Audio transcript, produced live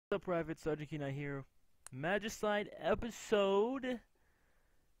What's up, Private Sergeant Keenan here. Magicite episode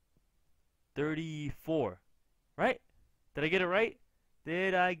 34. Right? Did I get it right?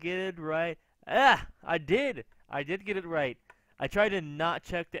 Did I get it right? Ah! I did! I did get it right. I try to not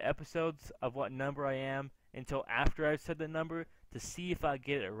check the episodes of what number I am until after I've said the number to see if I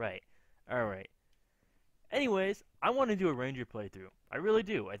get it right. Alright. Anyways, I want to do a Ranger playthrough. I really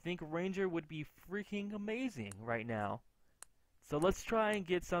do. I think Ranger would be freaking amazing right now. So let's try and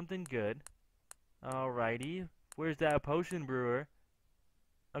get something good. Alrighty. Where's that potion brewer?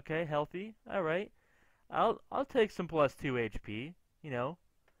 Okay, healthy. Alright. I'll take some plus 2 HP. You know.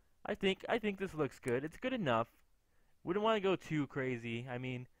 I think this looks good. It's good enough. We don't want to go too crazy. I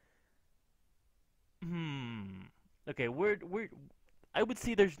mean, okay, I would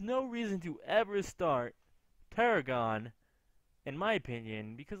say there's no reason to ever start Tarragon, in my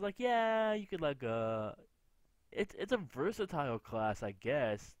opinion, because like, yeah, you could like it's a versatile class, I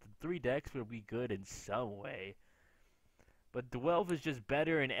guess. The 3 decks would be good in some way. But Dwelf is just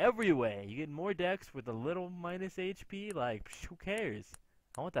better in every way. You get more decks with a little minus HP, like, who cares?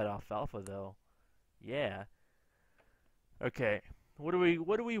 I want that alfalfa though. Yeah. Okay. What do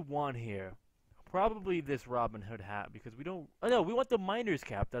we want here? Probably this Robin Hood hat, because we don't... Oh no, we want the Miner's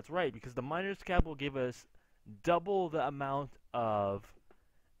Cap, that's right, because the Miner's Cap will give us double the amount of...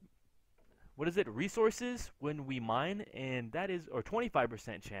 What is it? Resources when we mine, and that is, or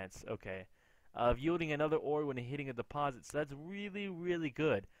 25% chance, okay, of yielding another ore when hitting a deposit. So that's really, really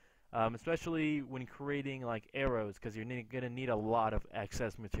good, especially when creating like arrows, because you're gonna need a lot of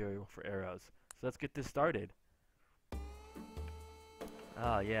excess material for arrows. So let's get this started.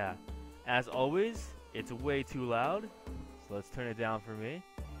 Ah, yeah. As always, it's way too loud, so let's turn it down for me.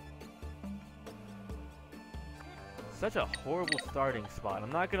 Such a horrible starting spot.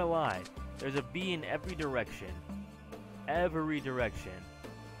 I'm not gonna lie. There's a bee in every direction. Every direction.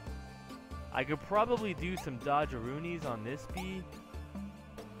 I could probably do some dodgeroonies on this bee.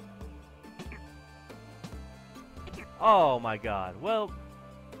 Oh my god. Well,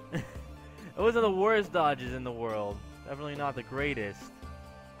 it wasn't the worst dodges in the world. Definitely not the greatest.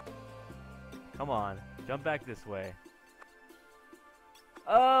 Come on. Jump back this way.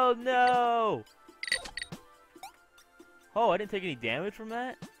 Oh no! Oh, I didn't take any damage from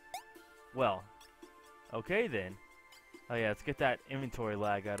that? Well, okay then. Oh yeah, let's get that inventory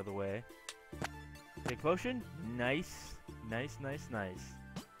lag out of the way. Big potion? Nice. Nice, nice, nice.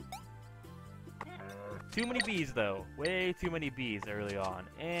 Too many bees though. Way too many bees early on.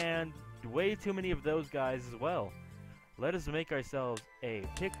 And way too many of those guys as well. Let us make ourselves a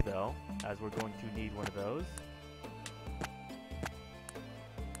pick though, as we're going to need one of those.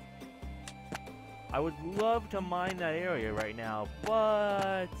 I would love to mine that area right now,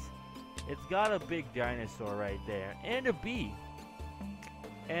 but it's got a big dinosaur right there, and a bee.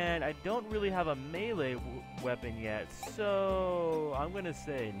 And I don't really have a melee weapon yet, so I'm gonna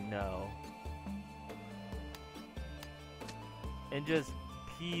say no. And just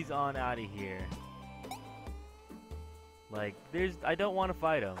peas on out of here. Like, I don't want to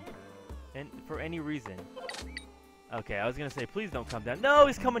fight him. And for any reason. Okay, I was gonna say, please don't come down. No,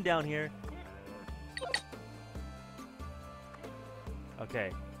 he's coming down here.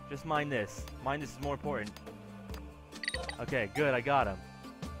 Okay, just mine this. Mine this is more important. Okay, good, I got him.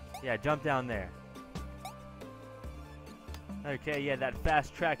 Yeah, jump down there. Okay, yeah, that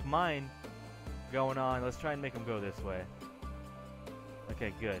fast track mine going on. Let's try and make him go this way.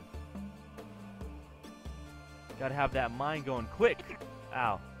 Okay, good. Gotta have that mine going quick.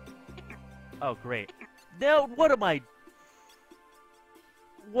 Ow. Oh, great. Now, what am I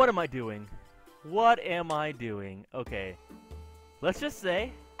doing? What am I doing? Okay. Let's just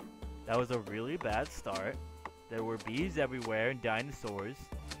say that was a really bad start. There were bees everywhere and dinosaurs.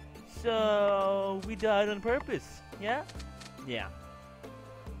 So we died on purpose. Yeah? Yeah.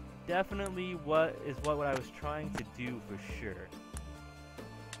 Definitely what I was trying to do for sure.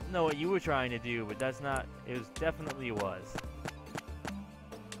 I know what you were trying to do, but that's not, it was definitely was.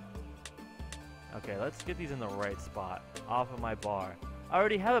 Okay, let's get these in the right spot. Off of my bar. I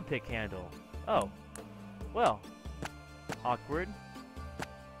already have a pick handle. Oh. Well. Awkward.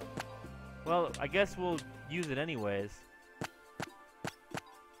 Well, I guess we'll use it anyways.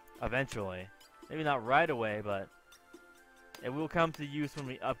 Eventually. Maybe not right away, but it will come to use when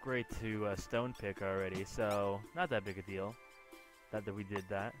we upgrade to a stone pick already, so not that big a deal that we did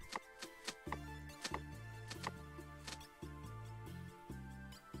that.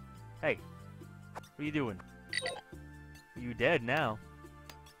 Hey, what are you doing? You dead now.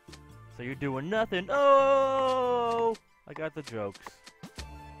 So you're doing nothing. Oh! I got the jokes.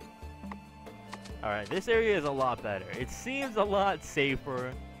 Alright, this area is a lot better. It seems a lot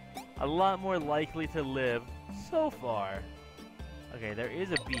safer. a lot more likely to live so far. Okay, there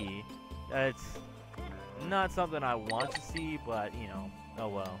is a bee. It's not something I want to see, but, you know, oh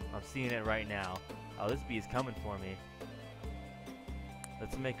well. I'm seeing it right now. Oh, this bee is coming for me.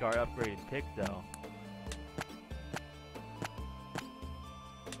 Let's make our upgraded pick, though.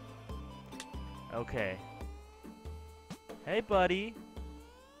 Okay. Hey, buddy.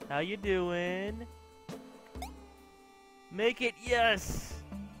 How you doing? Make it, yes!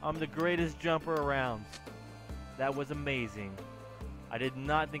 I'm the greatest jumper around. That was amazing. I did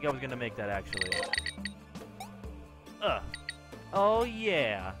not think I was gonna make that, actually. Oh,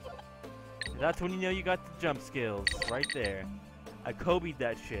 yeah. That's when you know you got the jump skills, right there. I Kobe'd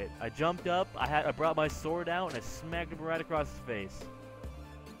that shit. I jumped up, I brought my sword out, and I smacked him right across his face.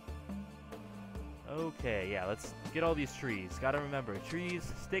 Okay, yeah, let's get all these trees. Gotta remember,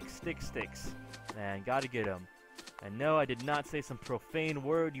 trees, sticks, sticks, sticks. Man, gotta get them. And no, I did not say some profane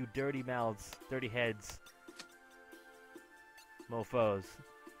word, you dirty mouths, dirty heads. Mofos.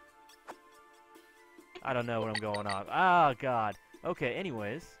 I don't know what I'm going on. Ah, God. Okay,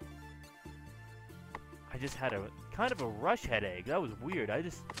 anyways. I just had a kind of a rush headache. That was weird. I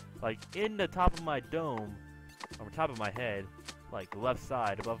just, like, in the top of my dome, or top of my head, like, left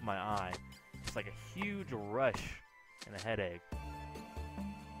side, above my eye. It's like a huge rush and a headache.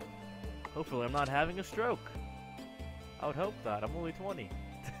 Hopefully I'm not having a stroke. I would hope not. I'm only 20.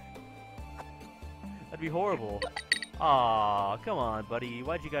 That'd be horrible. Aw, come on, buddy.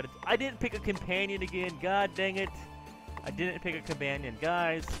 Why'd you gotta... I didn't pick a companion again. God dang it. I didn't pick a companion.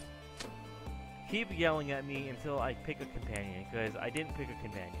 Guys, keep yelling at me until I pick a companion, because I didn't pick a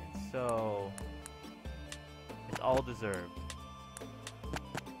companion. So, it's all deserved.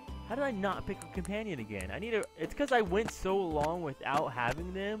 How did I not pick a companion again? I need a... It's because I went so long without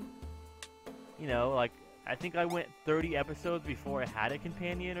having them. You know, like, I think I went 30 episodes before I had a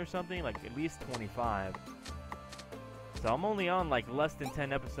companion or something. Like, at least 25. So I'm only on, like, less than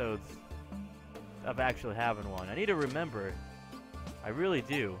 10 episodes of actually having one. I need to remember. I really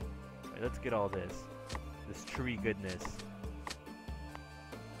do. Right, let's get all this. This tree goodness.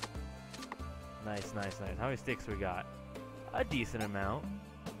 Nice, nice, nice. How many sticks we got? A decent amount.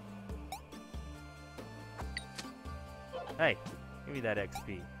 Hey, give me that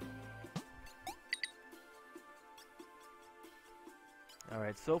XP.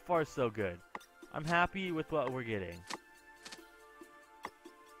 Alright, so far so good. I'm happy with what we're getting.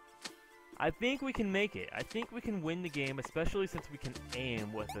 I think we can make it. I think we can win the game, especially since we can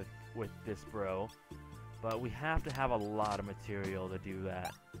aim with this bro. But we have to have a lot of material to do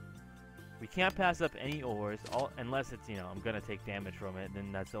that. We can't pass up any ores, unless it's, you know, I'm gonna take damage from it,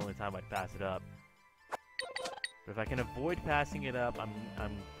 then that's the only time I'd pass it up. But if I can avoid passing it up, I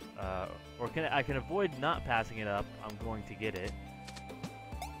can avoid not passing it up, I'm going to get it.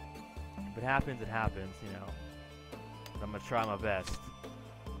 If it happens, it happens, you know. But I'm gonna try my best.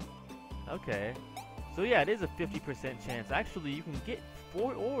 Okay. So yeah, it is a 50% chance. Actually, you can get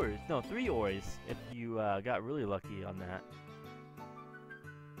 3 ores if you got really lucky on that.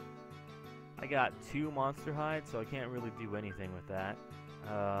 I got 2 monster hides, so I can't really do anything with that.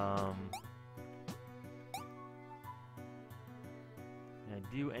 Can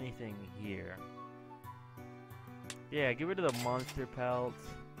I do anything here? Yeah, get rid of the monster pelts.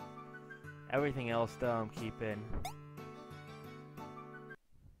 Everything else, though, I'm keeping.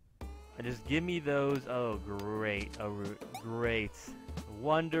 And just give me those. Oh, great. Oh, great.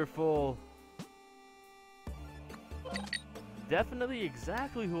 Wonderful. Definitely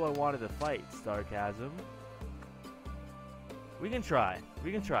exactly who I wanted to fight, Sarcasm. We can try.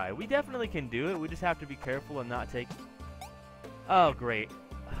 We can try. We definitely can do it. We just have to be careful and not take... Oh, great.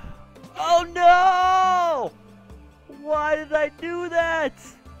 Oh, no! Why did I do that?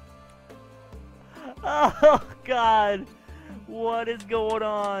 Oh, God. What is going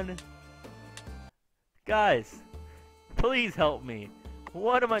on? Guys, please help me.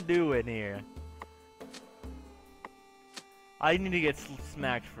 What am I doing here? I need to get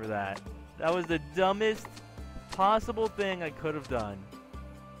smacked for that. That was the dumbest possible thing I could have done.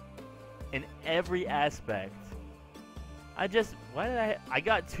 In every aspect. Why did I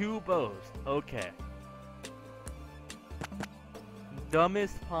got 2 bows. Okay.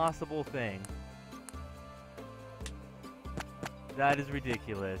 Dumbest possible thing. That is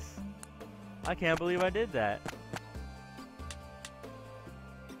ridiculous. I can't believe I did that.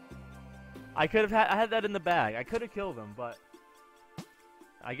 I had that in the bag. I could have killed him, but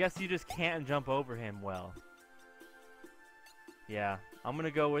I guess you just can't jump over him well. Yeah, I'm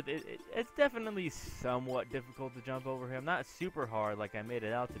gonna go with it. It's definitely somewhat difficult to jump over him. Not super hard like I made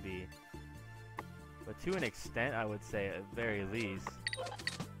it out to be. But to an extent, I would say at very least.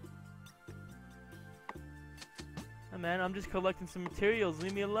 man, I'm just collecting some materials.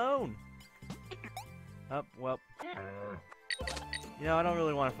 Leave me alone. Oh, well. You know, I don't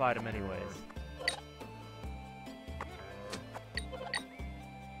really want to fight him anyways.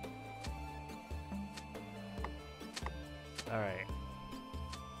 Alright.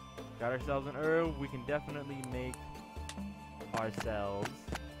 Got ourselves an herb. We can definitely make ourselves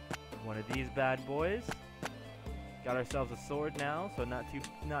one of these bad boys. Got ourselves a sword now, so not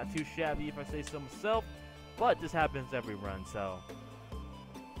too shabby if I say so myself. But this happens every run, so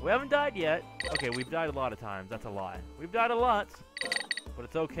we haven't died yet. Okay, we've died a lot of times. That's a lie. We've died a lot, but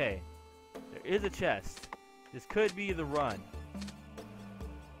it's okay. There is a chest. This could be the run.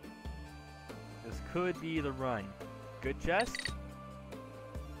 This could be the run. Good chest?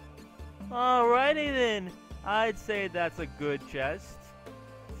 Alrighty then. I'd say that's a good chest.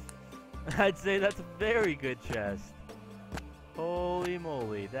 I'd say that's a very good chest. Holy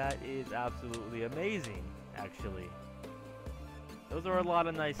moly, that is absolutely amazing, actually. Those are a lot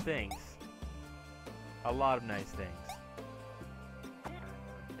of nice things. A lot of nice things.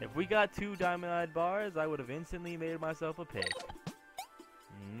 If we got 2 diamondite bars, I would have instantly made myself a pick.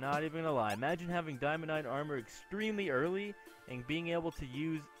 Not even gonna lie. Imagine having diamondite armor extremely early and being able to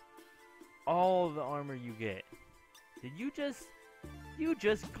use all the armor you get. Did you just... You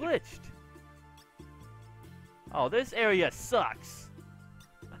just glitched. Oh, this area sucks.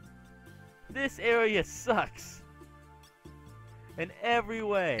 This area sucks. In every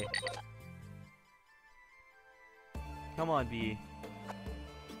way. Come on, B.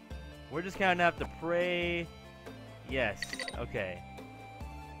 We're just gonna have to pray. Yes. Okay.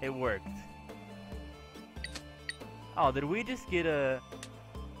 It worked. Oh, did we just get a...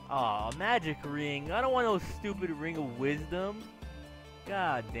 Aw, a magic ring. I don't want no stupid ring of wisdom.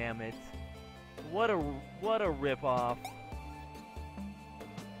 God damn it. What a rip-off.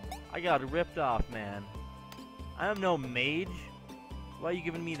 I got ripped off, man. I'm no mage. Why are you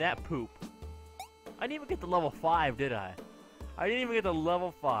giving me that poop? I didn't even get to level 5, did I? I didn't even get to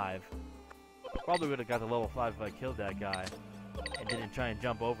level 5. Probably would have got to level 5 if I killed that guy. And didn't try and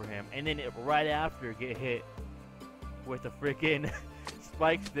jump over him. And then right after get hit with the freaking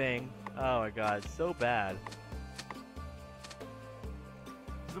spikes thing. Oh my god, so bad.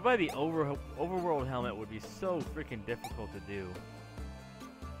 So probably the overworld helmet would be so freaking difficult to do.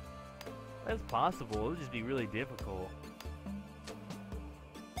 That's possible, it would just be really difficult.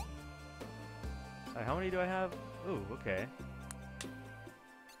 Alright, how many do I have? Ooh, okay.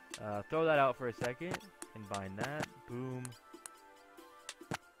 Throw that out for a second. Combine that. Boom.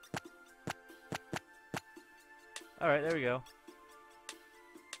 Alright, there we go.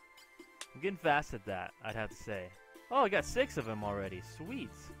 I'm getting fast at that, I'd have to say. Oh, I got 6 of them already. Sweet.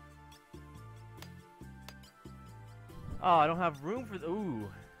 Oh, I don't have room for... Ooh,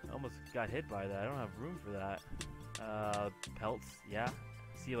 I almost got hit by that. I don't have room for that. Pelts. Yeah.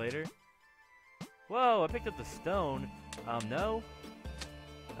 See you later. Whoa, I picked up the stone. No.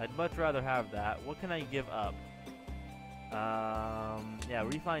 I'd much rather have that. What can I give up? Yeah,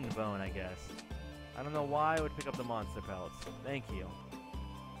 refined bone, I guess. I don't know why I would pick up the monster pelts. Thank you.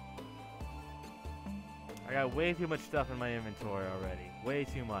 I got way too much stuff in my inventory already. Way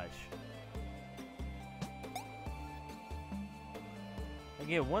too much. I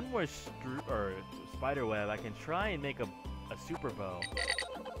get one more spider web. I can try and make a super bow.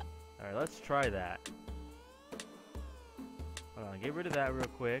 Alright, let's try that. Hold on, get rid of that real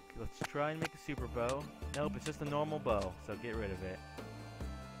quick. Let's try and make a super bow. Nope, it's just a normal bow, so get rid of it.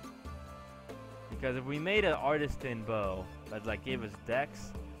 Because if we made an artisan bow that like gave us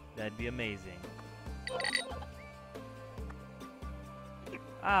dex, that'd be amazing.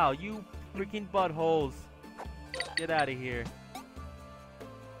 Ow, you freaking buttholes. Get out of here.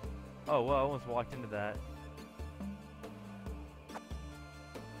 Oh, well, I almost walked into that.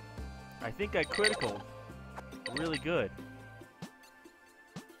 I think I critical. Really good.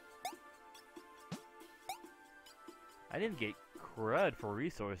 I didn't get crud for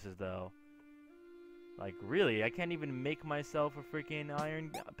resources, though. Like, really, I can't even make myself a freaking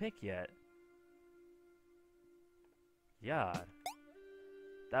iron pick yet. God.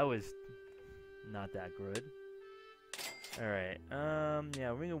 That was not that good. Alright,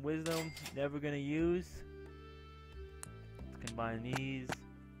 yeah, Ring of Wisdom, never gonna use. Let's combine these.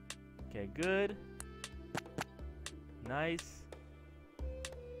 Okay, good. Nice.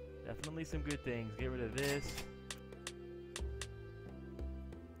 Definitely some good things. Get rid of this.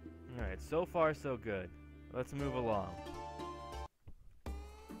 Alright, so far so good. Let's move along.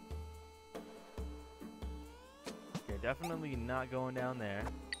 Okay, definitely not going down there.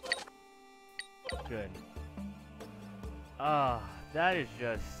 Good. Ah, that is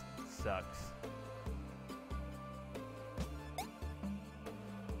just sucks.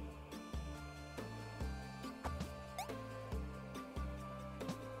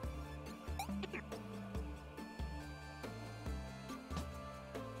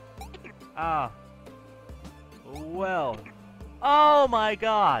 Ah. Well. Oh my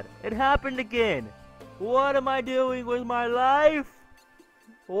god! It happened again! What am I doing with my life?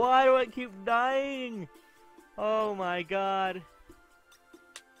 Why do I keep dying? Oh my god.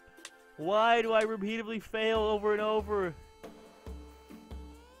 Why do I repeatedly fail over and over?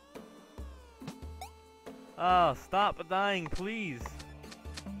 Oh, stop dying, please.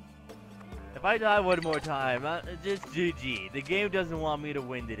 If I die one more time, just GG. The game doesn't want me to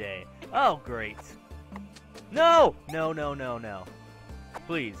win today. Oh, great. No! No, no, no, no.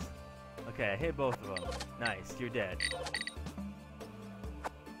 Please. Okay, I hit both of them. Nice, you're dead.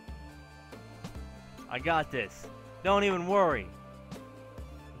 I got this. Don't even worry.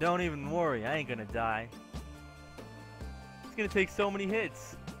 Don't even worry, I ain't gonna die. It's gonna take so many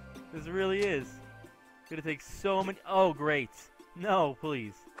hits. This really is. It's gonna take so many. Oh, great. No,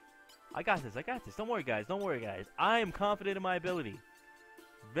 please. I got this, I got this. Don't worry, guys. Don't worry, guys. I am confident in my ability.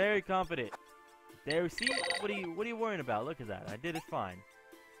 Very confident. There, see? What are you worrying about? Look at that. I did it fine.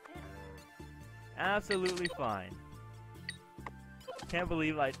 Absolutely fine. Can't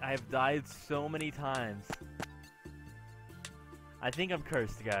believe I have died so many times. I think I'm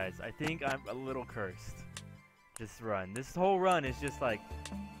cursed, guys. I think I'm a little cursed. This run. This whole run is just like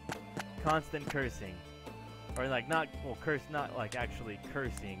constant cursing. Or like not, well, curse, not like actually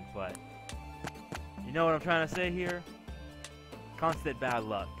cursing, but you know what I'm trying to say here? Constant bad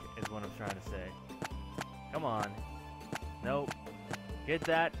luck is what I'm trying to say. Come on. Nope. Get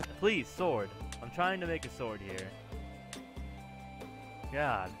that. Please, sword. I'm trying to make a sword here.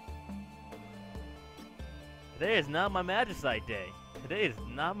 God. Today is not my Magicite day. Today is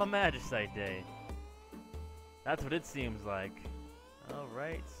not my Magicite day. That's what it seems like.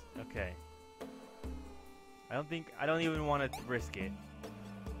 Alright. Okay. I don't even want to risk it.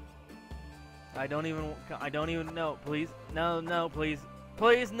 I don't even know. Please. No, no, please.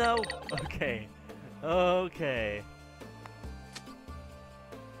 Please, no. Okay. Okay.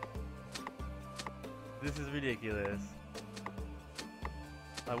 This is ridiculous.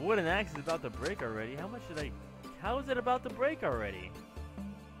 My wooden axe is about to break already. How is it about to break already?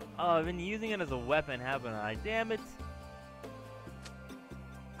 Oh, I've been using it as a weapon, haven't I? Damn it.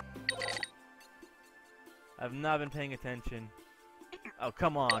 I've not been paying attention. Oh,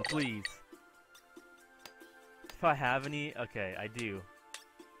 come on, please. If I have any... Okay, I do.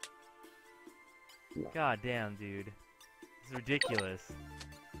 God damn, dude. It's ridiculous.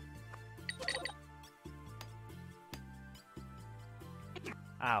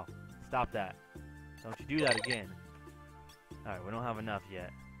 Ow. Stop that. Don't you do that again. Alright, we don't have enough yet.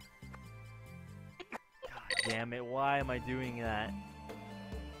 God damn it, why am I doing that?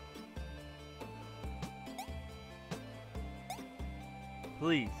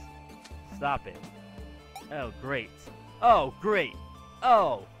 Please. Stop it. Oh, great. Oh, great.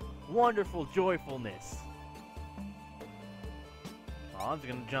 Oh, wonderful joyfulness. Oh, I'm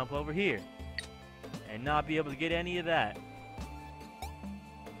just gonna jump over here. And not be able to get any of that.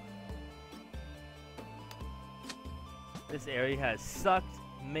 This area has sucked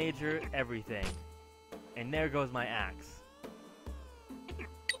major everything. And there goes my axe.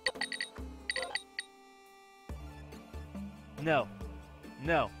 No.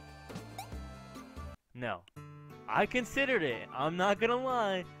 No. No. I considered it. I'm not gonna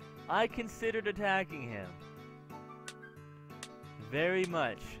lie. I considered attacking him. Very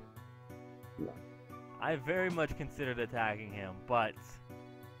much. I very much considered attacking him, but...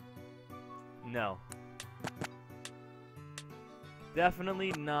 no.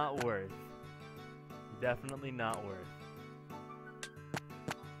 Definitely not worth. Definitely not worth.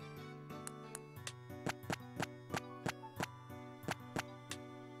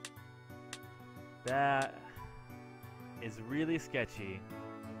 That is really sketchy.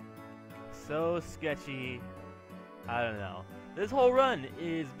 So sketchy. I don't know. This whole run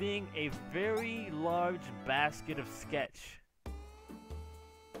is being a very large basket of sketch. If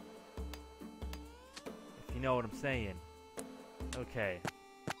you know what I'm saying. Okay.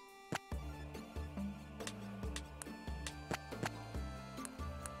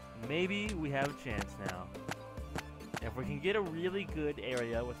 Maybe we have a chance now. If we can get a really good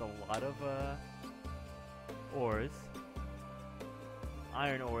area with a lot of ores,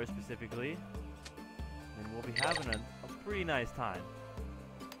 iron ores specifically, then we'll be having a pretty nice time,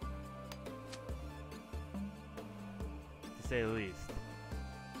 to say the least.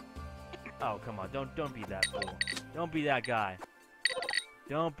 Oh, come on, don't be that fool. Don't be that guy.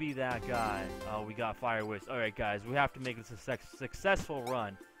 Don't be that guy. Oh, we got Fire Wisp. Alright, guys, we have to make this a successful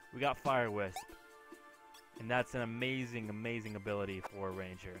run. We got Fire Wisp. And that's an amazing, amazing ability for a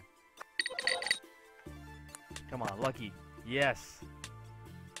Ranger. Come on, Lucky. Yes.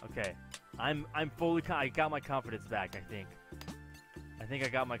 Okay. I'm fully I got my confidence back, I think. I think I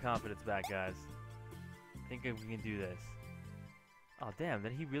got my confidence back, guys. I think we can do this. Oh damn,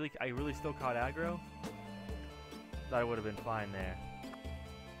 then I really still caught aggro? Thought I would have been fine there.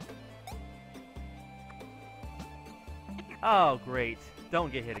 Oh great.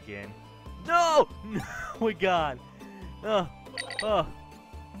 Don't get hit again. No! No, my god. Oh. Oh.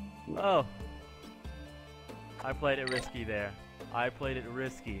 Oh. I played it risky there. I played it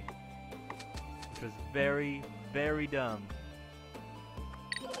risky. Which was very, very dumb.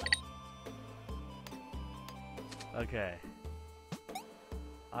 Okay.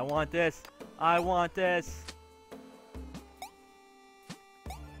 I want this. I want this.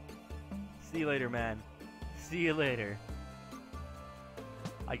 See you later, man. See you later.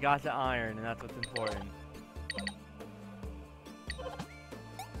 I got the iron, and that's what's important.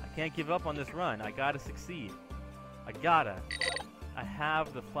 I can't give up on this run. I gotta succeed. I gotta. I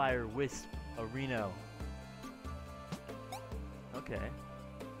have the Fire Wisp Areno. Okay.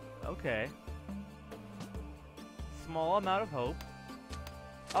 Okay. Small amount of hope.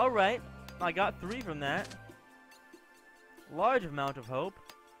 Alright. I got 3 from that. Large amount of hope.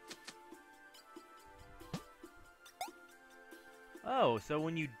 Oh, so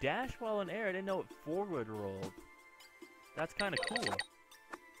when you dash while in air, I didn't know it forward rolled. That's kind of cool.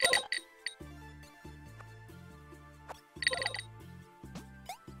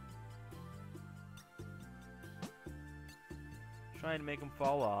 Trying to make them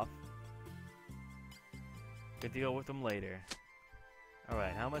fall off. Could deal with them later.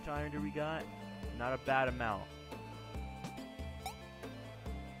 Alright, how much iron do we got? Not a bad amount.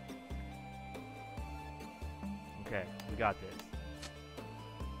 Okay, we got this.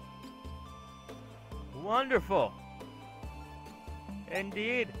 Wonderful!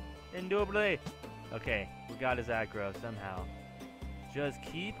 Indeed! Indubitably! Okay, we got his aggro somehow. Just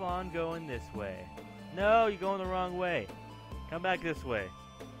keep on going this way. No, you're going the wrong way. Come back this way.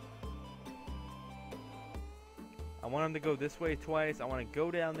 I want him to go this way twice. I want to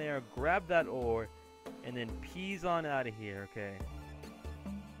go down there, grab that ore, and then peas on out of here, okay?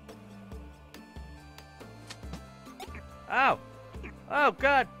 Ow! Oh,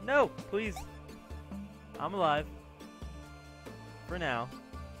 God! No! Please! I'm alive. For now.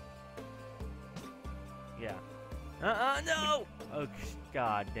 Yeah. No! Oh,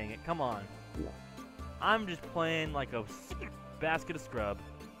 God dang it. Come on. I'm just playing like a basket of scrub.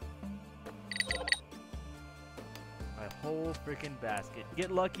 A whole freaking basket. Get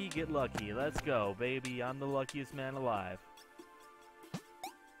lucky, get lucky. Let's go, baby. I'm the luckiest man alive.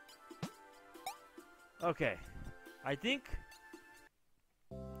 Okay. I think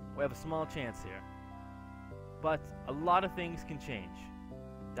we have a small chance here. But a lot of things can change.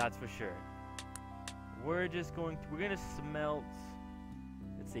 That's for sure. We're gonna smelt,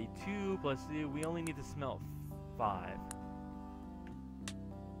 let's say 2 plus 2. We only need to smelt 5.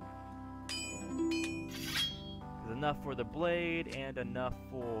 There's enough for the blade and enough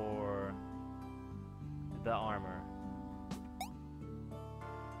for the armor.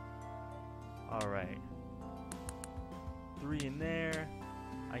 Alright. 3 in there.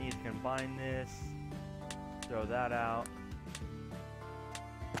 I need to combine this. Throw that out.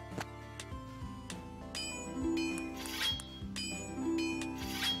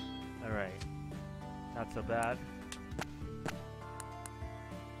 Alright. Not so bad.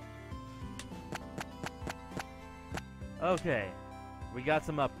 Okay. We got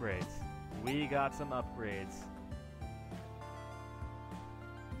some upgrades. We got some upgrades.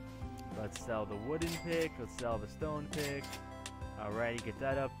 Let's sell the wooden pick. Let's sell the stone pick. Alrighty, get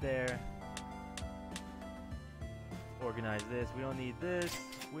that up there. Organize this. We don't need this.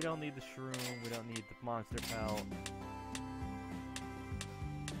 We don't need the shroom. We don't need the monster pelt.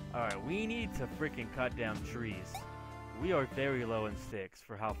 Alright, we need to freaking cut down trees. We are very low in sticks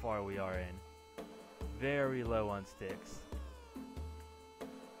for how far we are in. Very low on sticks.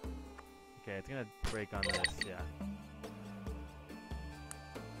 Okay, it's gonna break on this, yeah.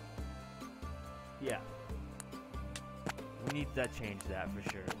 Yeah. We need to change that for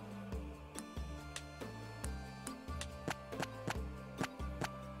sure.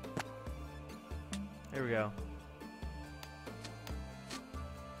 Here we go.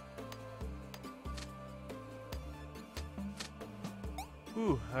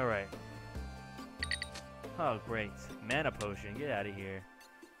 Ooh, alright. Oh, great. Mana potion, get out of here.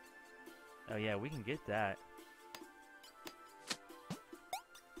 Oh yeah, we can get that.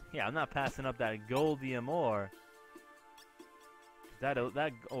 Yeah, I'm not passing up that goldium ore. That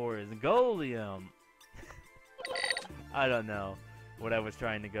ore is goldium. I don't know what I was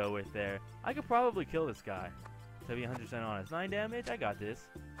trying to go with there. I could probably kill this guy, to be 100% honest. 9 damage? I got this.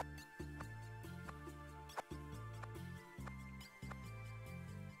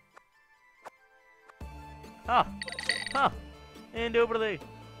 Ha! Ha! Indubitably!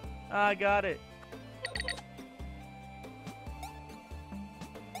 I got it.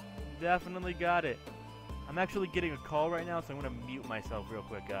 Definitely got it. I'm actually getting a call right now, so I'm gonna mute myself real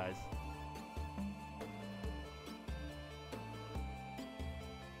quick, guys.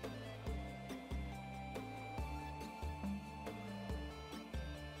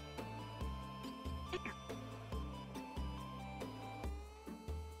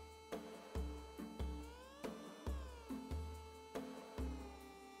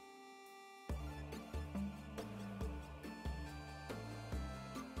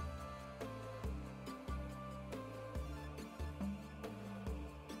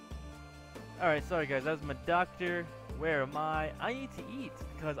 Alright, sorry guys, that was my doctor. Where am I? I need to eat,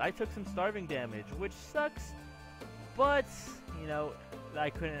 because I took some starving damage, which sucks. But, you know,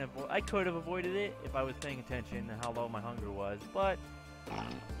 I could have avoided it if I was paying attention to how low my hunger was. But,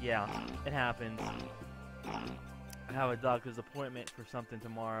 yeah, it happens. I have a doctor's appointment for something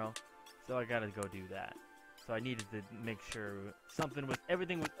tomorrow, so I gotta go do that. So I needed to make sure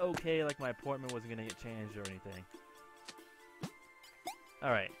everything was okay, like my appointment wasn't gonna get changed or anything.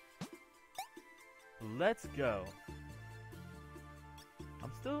 Alright. Let's go.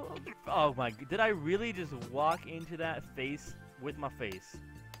 I'm still... Oh my... Did I really just walk into that face with my face?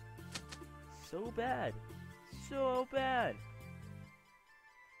 So bad. So bad.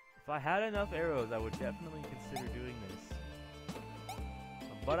 If I had enough arrows, I would definitely consider doing this.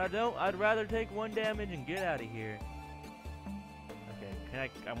 But I don't. I'd rather take 1 damage and get out of here.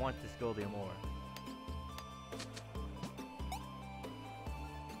 Okay, I want this Goldium ore.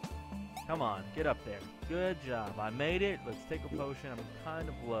 Come on, get up there. Good job. I made it. Let's take a potion. I'm kind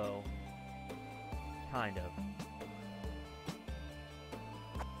of low. Kind of.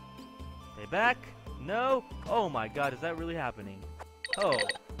 Stay back. No. Oh my god, is that really happening? Oh,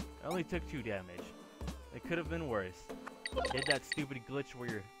 I only took 2 damage. It could have been worse. Did that stupid glitch where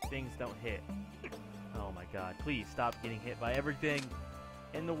your things don't hit. Oh my god, please stop getting hit by everything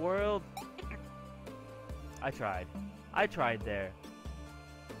in the world. I tried. I tried there.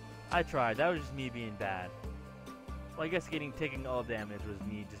 I tried. That was just me being bad. Well, I guess taking all damage was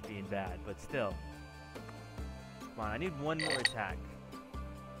me just being bad, but still. Come on, I need 1 more attack.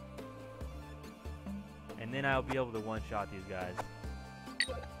 And then I'll be able to one-shot these guys.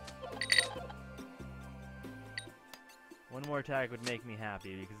 1 more attack would make me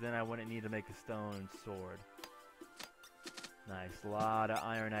happy, because then I wouldn't need to make a stone sword. Nice. A lot of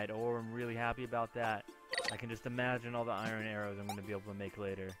ironite ore. I'm really happy about that. I can just imagine all the iron arrows I'm going to be able to make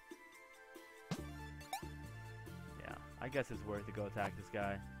later. Yeah, I guess it's worth to go attack this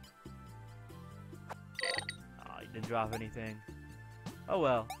guy. Oh, he didn't drop anything. Oh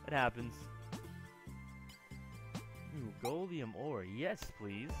well, it happens. Ooh, Goldium ore. Yes,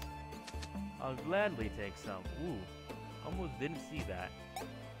 please. I'll gladly take some. Ooh, almost didn't see that.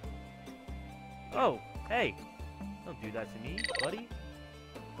 Oh, hey! Don't do that to me, buddy.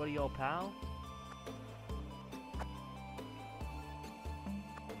 Buddy old pal.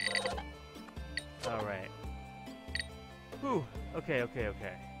 Alright. Whew. Okay.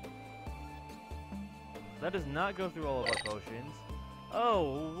 That does not go through all of our potions.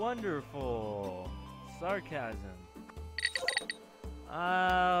 Oh, wonderful. Sarcasm.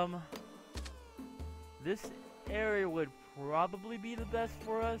 This area would probably be the best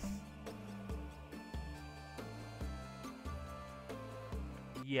for us.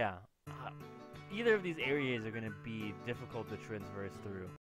 Yeah. Either of these areas are going to be difficult to traverse through.